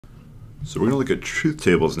So we're going to look at truth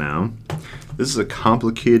tables now. This is a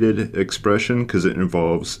complicated expression because it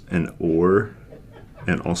involves an or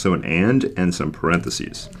and also an and some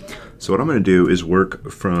parentheses. So what I'm going to do is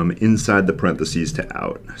work from inside the parentheses to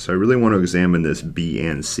out. So I really want to examine this B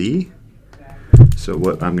and C. So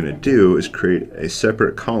what I'm going to do is create a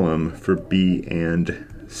separate column for B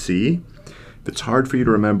and C. If it's hard for you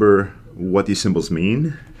to remember what these symbols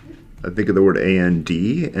mean, I think of the word A and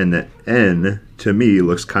D, and the N to me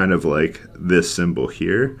looks kind of like this symbol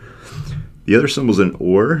here. The other symbol's an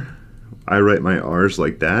or. I write my R's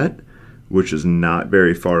like that, which is not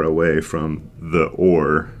very far away from the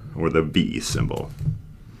or the B symbol.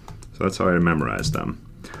 So that's how I memorize them.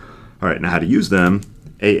 All right, now how to use them.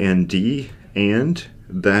 A and D, and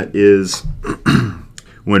that is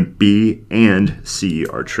when B and C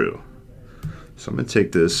are true. So I'm going to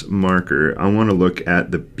take this marker. I want to look at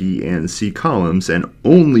the B and C columns and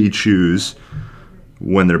only choose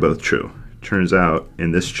when they're both true. Turns out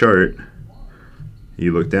in this chart,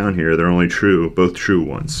 you look down here, they're only true, both true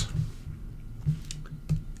ones.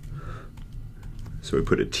 So we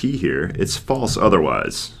put a T here. It's false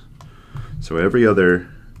otherwise. So every other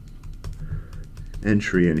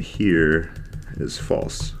entry in here is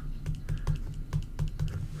false.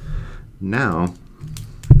 Now,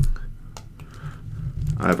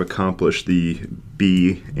 I've accomplished the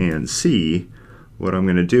B and C. What I'm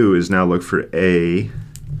going to do is now look for A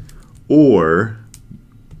or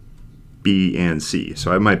B and C.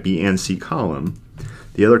 So I have my B and C column.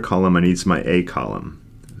 The other column I need is my A column.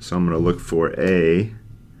 So I'm going to look for A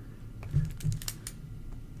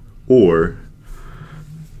or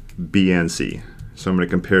B and C. So I'm going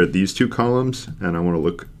to compare these two columns, and I want to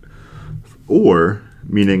look or,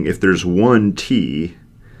 meaning if there's one T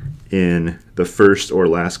in the first or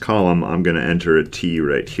last column, I'm going to enter a T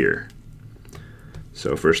right here.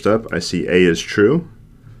 So first up, I see A is true.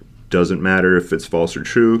 Doesn't matter if it's false or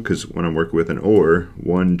true, because when I'm working with an or,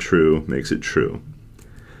 one true makes it true.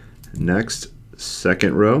 Next,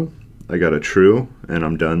 second row, I got a true, and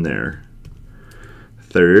I'm done there.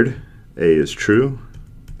 Third, A is true,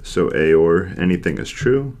 so A or anything is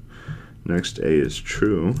true. Next, A is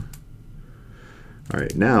true. All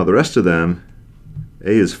right, now the rest of them,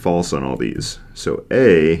 A is false on all these. So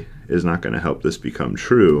A is not going to help this become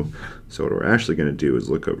true. So what we're actually going to do is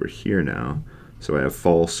look over here now. So I have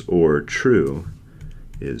false or true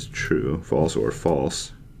is true, false or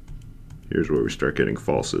false. Here's where we start getting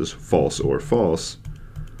falses. False or false,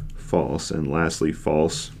 false. And lastly,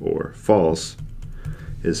 false or false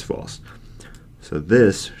is false. So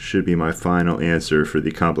this should be my final answer for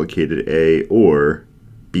the complicated A or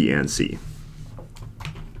B and C.